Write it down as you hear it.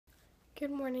Good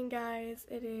morning, guys.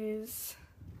 It is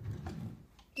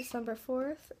December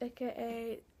 4th,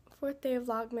 aka 4th day of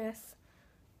Vlogmas,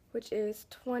 which is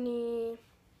 21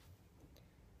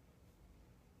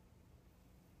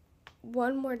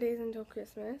 more days until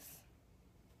Christmas.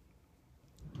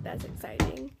 That's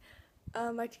exciting.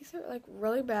 My teeth are like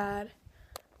really bad.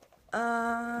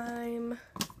 I'm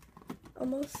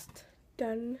almost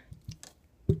done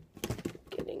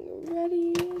getting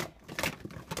ready.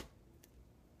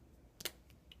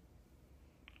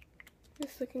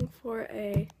 Just looking for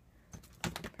a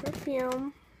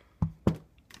perfume. I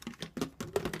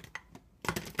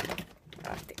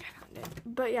think I found it.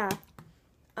 But yeah,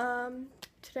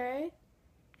 today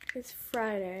is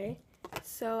Friday,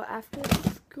 so after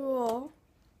school,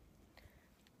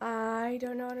 I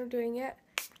don't know what I'm doing yet,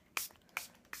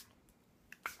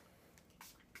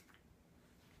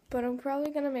 but I'm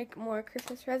probably gonna make more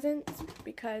Christmas presents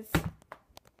because,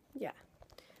 yeah.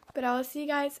 But I will see you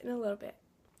guys in a little bit.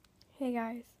 Hey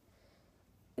guys,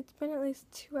 it's been at least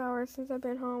 2 hours since I've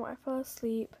been home. I fell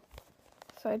asleep,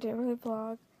 so I didn't really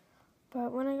vlog.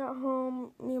 But when I got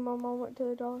home, me and my mom went to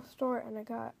the dollar store and I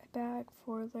got a bag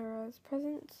for Lara's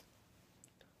presents.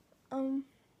 I'm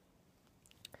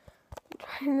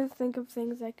trying to think of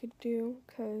things I could do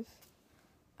because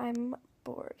I'm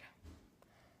bored.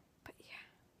 But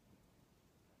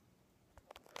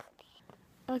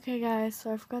yeah. Okay guys,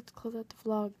 so I forgot to close out the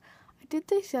vlog. I did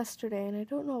this yesterday and I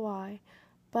don't know why,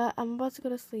 but I'm about to go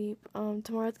to sleep.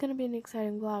 Tomorrow's gonna be an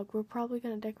exciting vlog. We're probably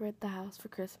gonna decorate the house for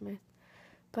Christmas.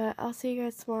 But I'll see you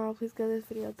guys tomorrow. Please give this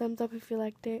video a thumbs up if you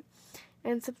liked it,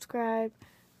 and subscribe.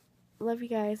 Love you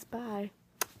guys. Bye.